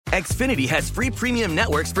Xfinity has free premium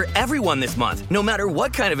networks for everyone this month, no matter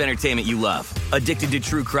what kind of entertainment you love. Addicted to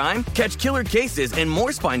true crime? Catch killer cases and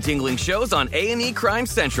more spine-tingling shows on A&E Crime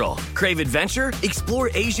Central. Crave adventure? Explore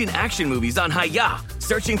Asian action movies on Hayya.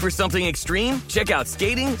 Searching for something extreme? Check out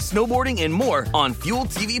skating, snowboarding, and more on Fuel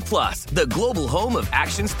TV Plus, the global home of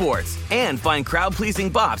action sports. And find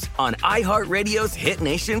crowd-pleasing bops on iHeartRadio's Hit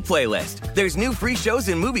Nation playlist. There's new free shows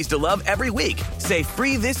and movies to love every week. Say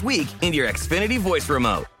free this week in your Xfinity voice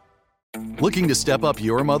remote. Looking to step up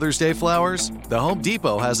your Mother's Day flowers? The Home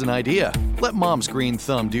Depot has an idea. Let Mom's green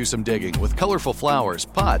thumb do some digging with colorful flowers,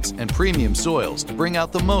 pots, and premium soils to bring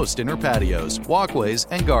out the most in her patios, walkways,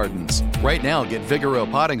 and gardens. Right now, get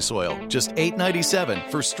Vigoro potting soil, just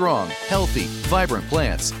 $8.97 for strong, healthy, vibrant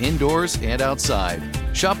plants indoors and outside.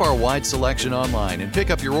 Shop our wide selection online and pick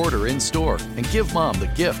up your order in-store and give Mom the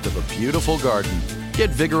gift of a beautiful garden. Get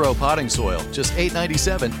Vigoro potting soil, just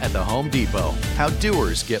 $8.97 at the Home Depot. How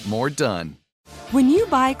doers get more done. When you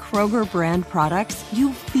buy Kroger brand products,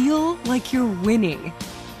 you feel like you're winning.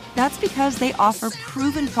 That's because they offer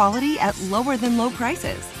proven quality at lower than low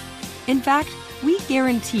prices. In fact, we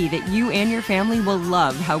guarantee that you and your family will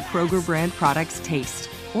love how Kroger brand products taste,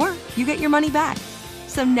 or you get your money back.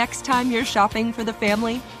 So next time you're shopping for the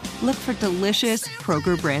family, look for delicious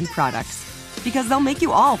Kroger brand products, because they'll make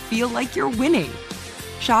you all feel like you're winning.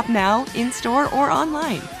 Shop now, in-store, or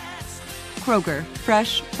online. Kroger,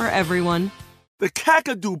 fresh for everyone. The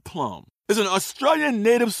Kakadu plum is an Australian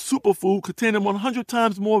native superfood containing 100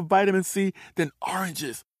 times more vitamin C than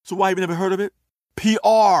oranges. So why have you never heard of it?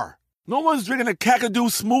 PR. No one's drinking a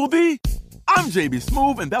Kakadu smoothie? I'm JB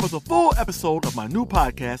Smoove, and that was a full episode of my new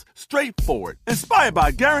podcast, Straightforward, inspired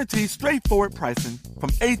by guaranteed straightforward pricing from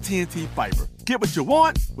AT&T Fiber. Get what you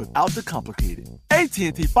want without the complicated.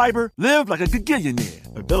 AT&T Fiber, live like a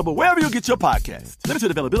gigillionaire. Available wherever you get your podcasts.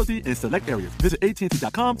 Limited availability in select areas. Visit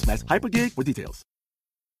AT&T.com/hypergig for details.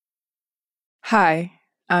 Hi,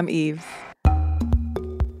 I'm Eve.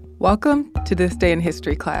 Welcome to This Day in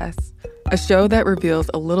History class, a show that reveals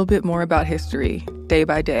a little bit more about history day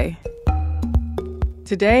by day.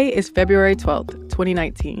 Today is February 12th,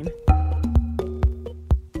 2019.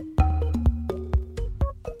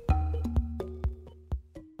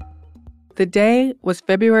 The day was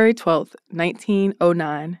February 12th,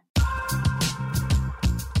 1909.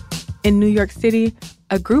 In New York City,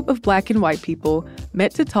 a group of Black and white people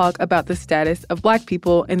met to talk about the status of Black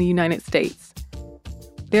people in the United States.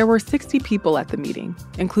 There were 60 people at the meeting,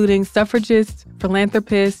 including suffragists,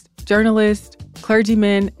 philanthropists, journalists,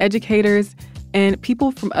 clergymen, educators, and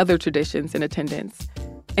people from other traditions in attendance,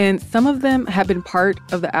 and some of them had been part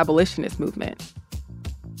of the abolitionist movement.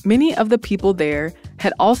 Many of the people there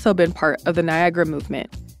had also been part of the Niagara Movement,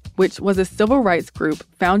 which was a civil rights group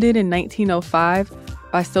founded in 1905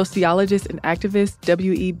 by sociologist and activist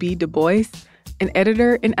W.E.B. Du Bois and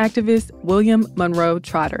editor and activist William Monroe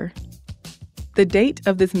Trotter. The date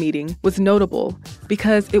of this meeting was notable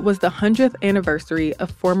because it was the 100th anniversary of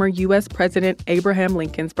former U.S. President Abraham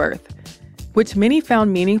Lincoln's birth, which many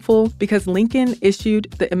found meaningful because Lincoln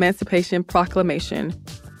issued the Emancipation Proclamation.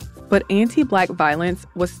 But anti-Black violence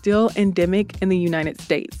was still endemic in the United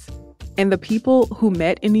States, and the people who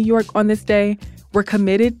met in New York on this day were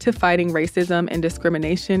committed to fighting racism and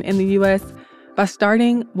discrimination in the U.S. by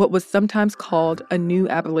starting what was sometimes called a new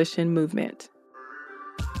abolition movement.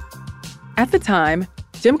 At the time,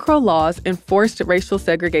 Jim Crow laws enforced racial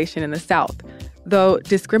segregation in the South, though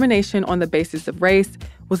discrimination on the basis of race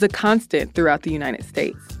was a constant throughout the United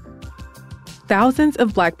States. Thousands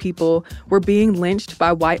of Black people were being lynched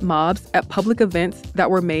by white mobs at public events that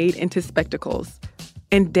were made into spectacles,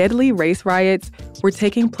 and deadly race riots were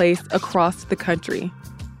taking place across the country.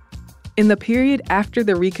 In the period after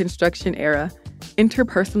the Reconstruction era,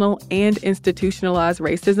 interpersonal and institutionalized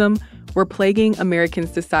racism were plaguing American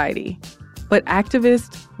society. But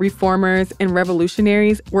activists, reformers, and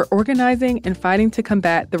revolutionaries were organizing and fighting to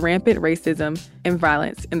combat the rampant racism and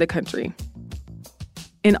violence in the country.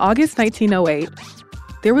 In August 1908,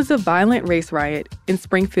 there was a violent race riot in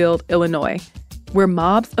Springfield, Illinois, where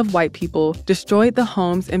mobs of white people destroyed the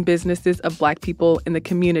homes and businesses of Black people in the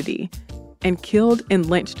community and killed and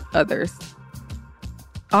lynched others.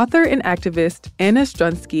 Author and activist Anna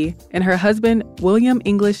Strunsky and her husband, William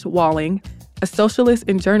English Walling, a socialist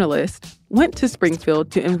and journalist, went to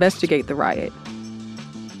Springfield to investigate the riot.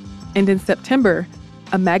 And in September,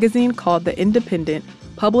 a magazine called The Independent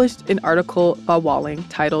published an article by Walling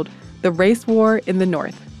titled "The Race War in the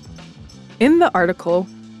North." In the article,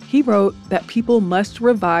 he wrote that people must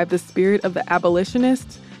revive the spirit of the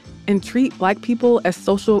abolitionists and treat Black people as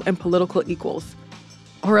social and political equals,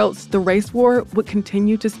 or else the race war would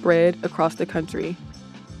continue to spread across the country.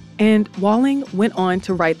 And Walling went on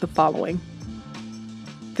to write the following.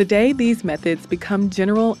 The day these methods become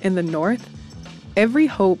general in the North, every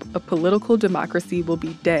hope of political democracy will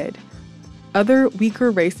be dead. Other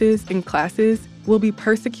weaker races and classes will be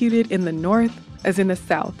persecuted in the North as in the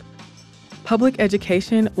South. Public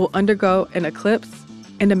education will undergo an eclipse,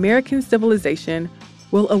 and American civilization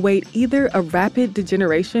will await either a rapid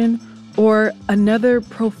degeneration or another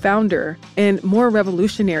profounder and more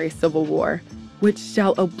revolutionary civil war, which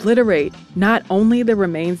shall obliterate not only the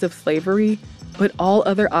remains of slavery, but all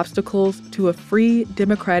other obstacles to a free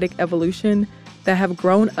democratic evolution that have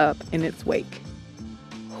grown up in its wake.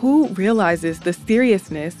 Who realizes the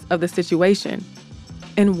seriousness of the situation?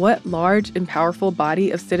 And what large and powerful body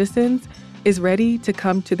of citizens is ready to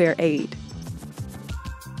come to their aid?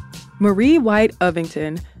 Marie White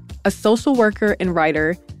Ovington, a social worker and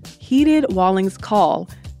writer, heeded Walling's call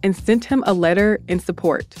and sent him a letter in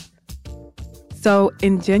support. So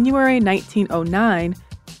in January 1909,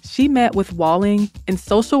 she met with Walling and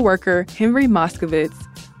social worker Henry Moskowitz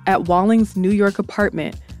at Walling's New York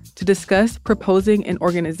apartment to discuss proposing an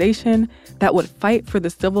organization that would fight for the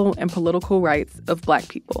civil and political rights of Black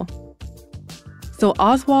people. So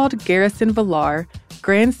Oswald Garrison Villar,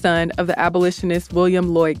 grandson of the abolitionist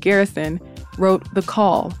William Lloyd Garrison, wrote The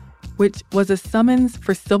Call, which was a summons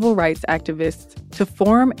for civil rights activists to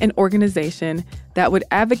form an organization that would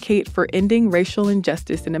advocate for ending racial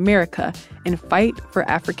injustice in America and fight for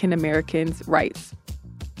African Americans' rights.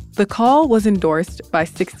 The Call was endorsed by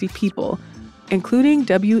 60 people, including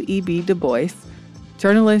W.E.B. Du Bois,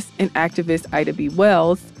 journalist and activist Ida B.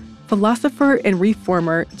 Wells, philosopher and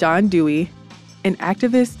reformer John Dewey, and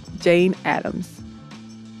activist Jane Addams.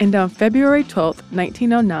 And on February 12,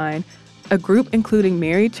 1909, a group including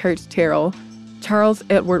Mary Church Terrell, Charles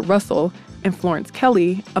Edward Russell, and Florence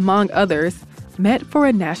Kelley, among others, met for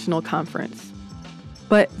a national conference.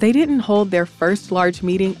 But they didn't hold their first large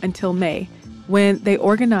meeting until May, when they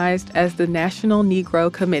organized as the National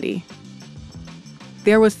Negro Committee.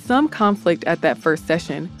 There was some conflict at that first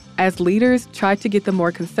session, as leaders tried to get the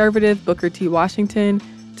more conservative Booker T. Washington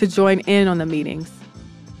to join in on the meetings.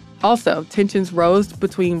 Also, tensions rose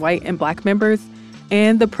between white and Black members,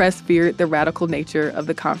 and the press feared the radical nature of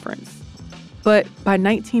the conference. But by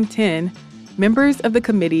 1910, members of the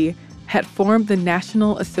committee had formed the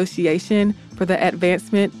National Association for the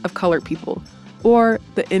Advancement of Colored People, or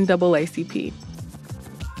the NAACP.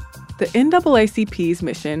 The NAACP's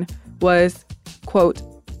mission was, quote,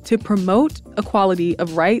 to promote equality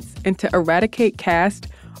of rights and to eradicate caste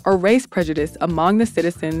or race prejudice among the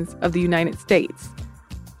citizens of the United States,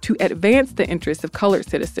 to advance the interests of colored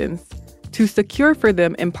citizens, to secure for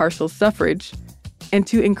them impartial suffrage, and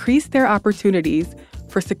to increase their opportunities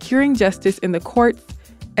for securing justice in the courts,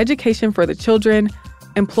 education for the children,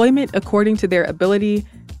 employment according to their ability,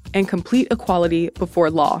 and complete equality before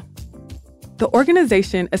law. The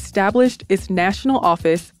organization established its national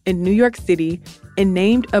office in New York City and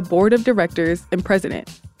named a board of directors and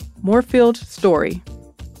president, Moorfield Story.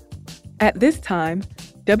 At this time,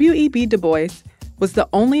 W.E.B. Du Bois was the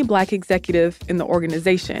only Black executive in the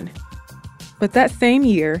organization. But that same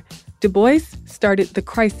year, Du Bois started The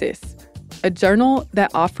Crisis, a journal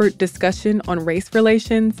that offered discussion on race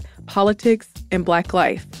relations, politics, and Black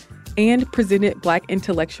life, and presented Black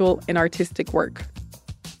intellectual and artistic work.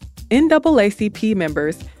 NAACP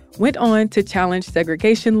members went on to challenge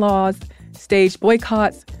segregation laws, stage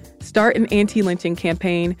boycotts, start an anti-lynching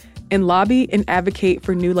campaign, and lobby and advocate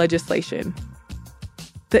for new legislation.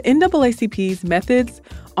 The NAACP's methods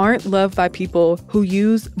aren't loved by people who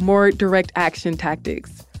use more direct action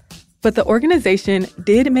tactics. But the organization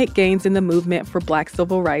did make gains in the movement for Black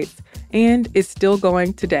civil rights and is still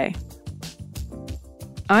going today.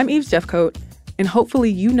 I'm Eve Jeffcoat, and hopefully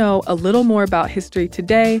you know a little more about history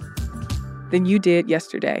today than you did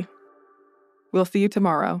yesterday. We'll see you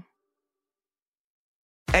tomorrow.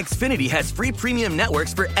 Xfinity has free premium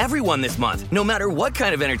networks for everyone this month, no matter what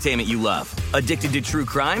kind of entertainment you love. Addicted to true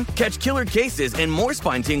crime? Catch killer cases and more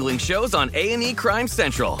spine-tingling shows on A&E Crime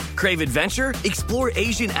Central. Crave adventure? Explore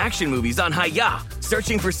Asian action movies on Hi-YAH.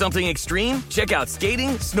 Searching for something extreme? Check out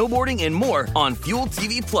skating, snowboarding, and more on Fuel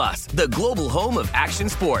TV Plus, the global home of action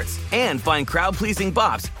sports. And find crowd-pleasing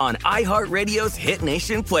bops on iHeartRadio's Hit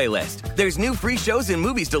Nation playlist. There's new free shows and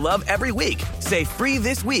movies to love every week. Say free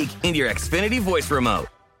this week in your Xfinity voice remote.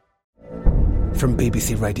 From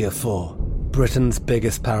BBC Radio 4, Britain's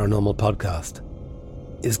biggest paranormal podcast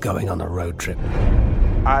is going on a road trip.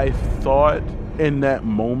 I thought in that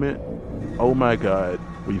moment, oh my God,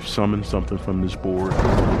 we've summoned something from this board.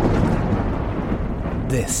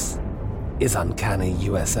 This is Uncanny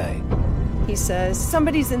USA. He says,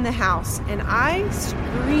 somebody's in the house, and I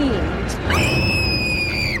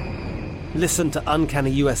Listen to Uncanny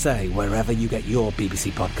USA wherever you get your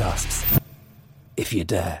BBC podcasts, if you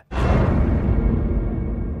dare.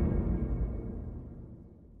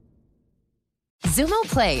 Xumo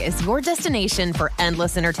Play is your destination for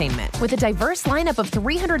endless entertainment. With a diverse lineup of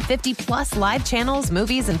 350-plus live channels,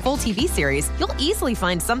 movies, and full TV series, you'll easily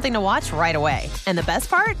find something to watch right away. And the best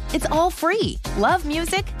part? It's all free. Love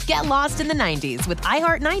music? Get lost in the 90s with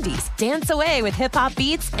iHeart 90s, dance away with hip-hop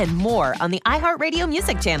beats, and more on the iHeartRadio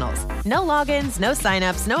music channels. No logins, no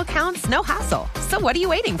signups, no accounts, no hassle. So what are you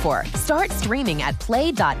waiting for? Start streaming at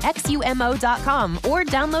play.xumo.com or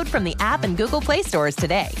download from the app and Google Play stores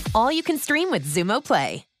today. All you can stream with Xumo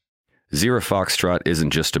Play. Zero Foxtrot isn't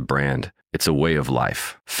just a brand, it's a way of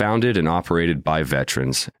life. Founded and operated by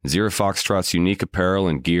veterans, Zero Foxtrot's unique apparel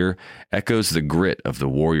and gear echoes the grit of the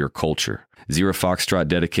warrior culture. Zero Foxtrot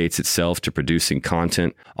dedicates itself to producing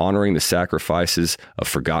content, honoring the sacrifices of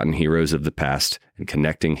forgotten heroes of the past, and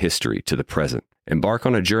connecting history to the present. Embark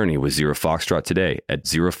on a journey with Zero Foxtrot today at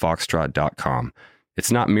zerofoxtrot.com.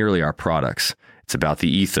 It's not merely our products, it's about the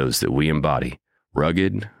ethos that we embody.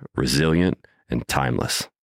 Rugged, resilient, and timeless.